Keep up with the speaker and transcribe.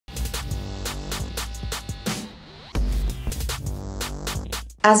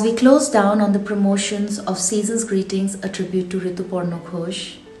As we close down on the promotions of Seasons Greetings, a tribute to Rituparno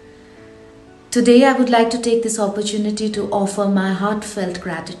Ghosh, today I would like to take this opportunity to offer my heartfelt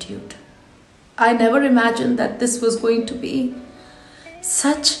gratitude. I never imagined that this was going to be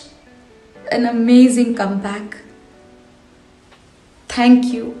such an amazing comeback.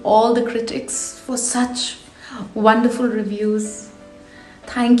 Thank you, all the critics, for such wonderful reviews.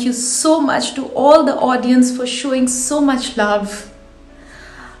 Thank you so much to all the audience for showing so much love.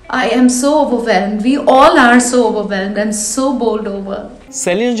 I am so overwhelmed. We all are so overwhelmed and so bowled over.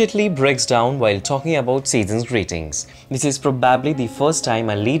 Celina Jaitly breaks down while talking about Seasons Greetings. This is probably the first time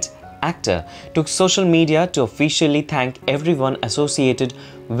a lead actor took social media to officially thank everyone associated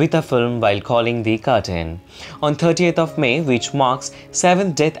with a film while calling the curtain. On 30th of May, which marks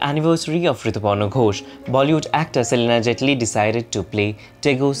 7th death anniversary of Rituparno Ghosh, Bollywood actor Celina Jaitly decided to play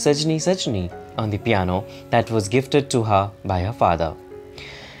Tego Sajni Sajni on the piano that was gifted to her by her father.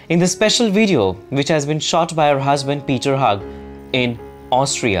 In the special video, which has been shot by her husband Peter Hug in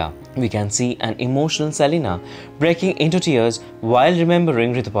Austria, we can see an emotional Celina breaking into tears while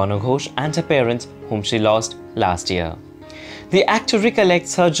remembering Rituparno Ghosh and her parents whom she lost last year. The actor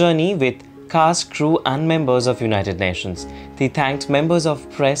recollects her journey with cast, crew and members of United Nations. They thanked members of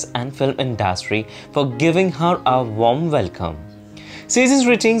press and film industry for giving her a warm welcome. Seasons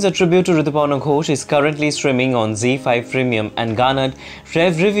Greetings, a tribute to Rituparno Ghosh, is currently streaming on ZEE5 Premium and garnered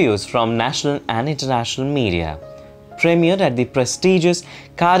rave reviews from national and international media. Premiered at the prestigious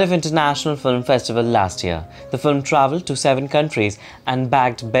Cardiff International Film Festival last year, the film travelled to 7 countries and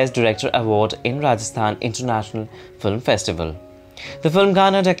bagged Best Director award in Rajasthan International Film Festival. The film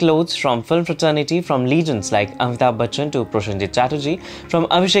garnered accolades from film fraternity from legends like Amitabh Bachchan to Prosenjit Chatterjee, from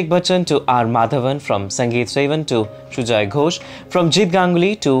Abhishek Bachchan to R. Madhavan, from Sangeet Sevan to Sujay Ghosh, from Jeet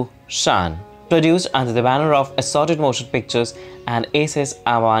Ganguly to Shan. Produced under the banner of Assorted Motion Pictures and SS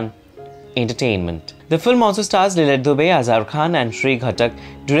Awan Entertainment. The film also stars Lillete Dubey, Azhar Khan and Shri Ghatak,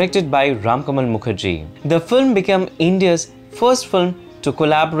 directed by kamal Mukherjee. The film became India's first film to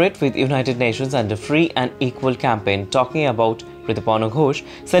collaborate with United Nations under free and equal campaign. Talking about Rituparno Ghosh,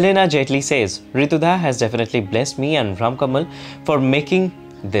 Celina Jaitly says, "Rituda has definitely blessed me and Kamal for making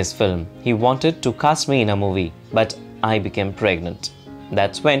this film. He wanted to cast me in a movie, but I became pregnant."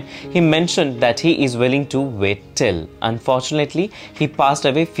 That's when he mentioned that he is willing to wait till. Unfortunately, he passed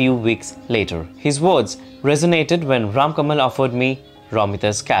away few weeks later. His words resonated when Kamal offered me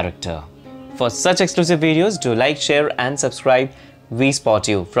Romita's character. For such exclusive videos, do like, share and subscribe. We spot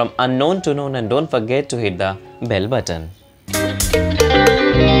you from unknown to known, and don't forget to hit the bell button.